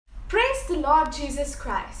Lord Jesus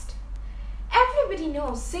Christ. Everybody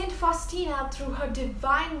knows Saint Faustina through her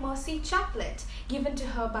Divine Mercy Chaplet given to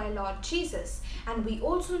her by Lord Jesus, and we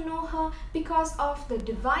also know her because of the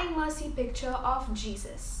Divine Mercy picture of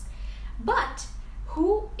Jesus. But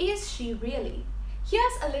who is she really?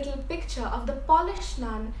 Here's a little picture of the polished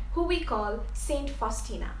nun who we call Saint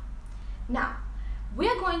Faustina. Now,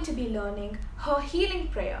 we're going to be learning her healing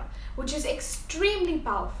prayer, which is extremely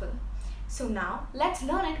powerful. So now, let's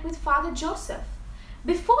learn it with Father Joseph.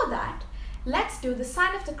 Before that, let's do the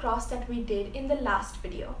sign of the cross that we did in the last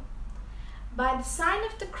video. By the sign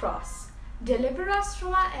of the cross, deliver us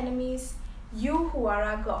from our enemies, you who are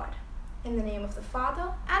our God. In the name of the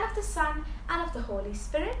Father, and of the Son, and of the Holy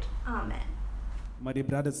Spirit. Amen. My dear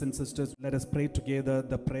brothers and sisters, let us pray together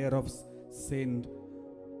the prayer of Saint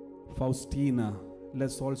Faustina.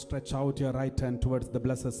 Let's all stretch out your right hand towards the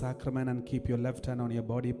Blessed Sacrament and keep your left hand on your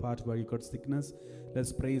body part where you got sickness.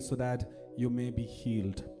 Let's pray so that you may be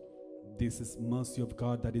healed. This is mercy of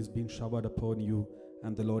God that is being showered upon you,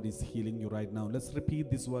 and the Lord is healing you right now. Let's repeat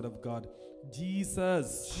this word of God.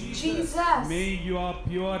 Jesus, may your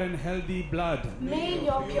pure and healthy blood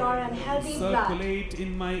circulate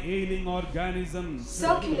in my ailing organism.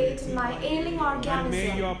 And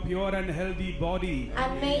may your pure and healthy body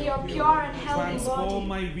transform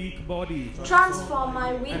my weak body.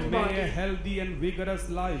 And may a healthy and vigorous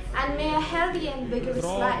life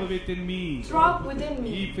throb within me.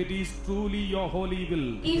 If it is truly your holy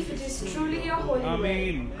will.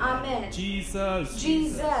 Amen. Jesus,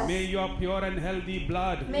 may your pure and healthy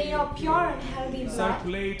blood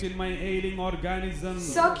circulate in my ailing organism.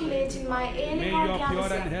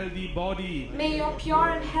 May your pure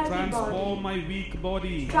and healthy body transform my weak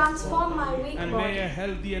body. And may a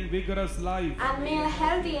healthy and vigorous life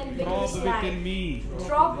throb within me.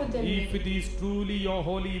 If it is truly your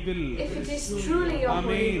holy will.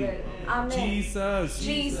 Amen. Jesus,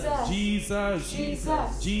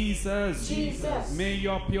 may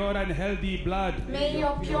your pure and healthy blood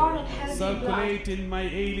circulate in my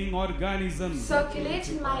ailing organism.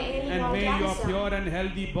 And may your pure and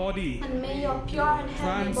healthy body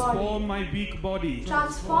transform my weak body.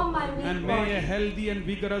 And may a healthy and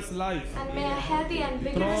vigorous life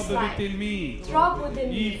throb within me.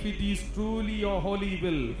 If it is truly your holy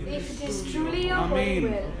will.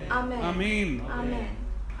 Amen. Amen.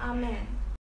 Amen.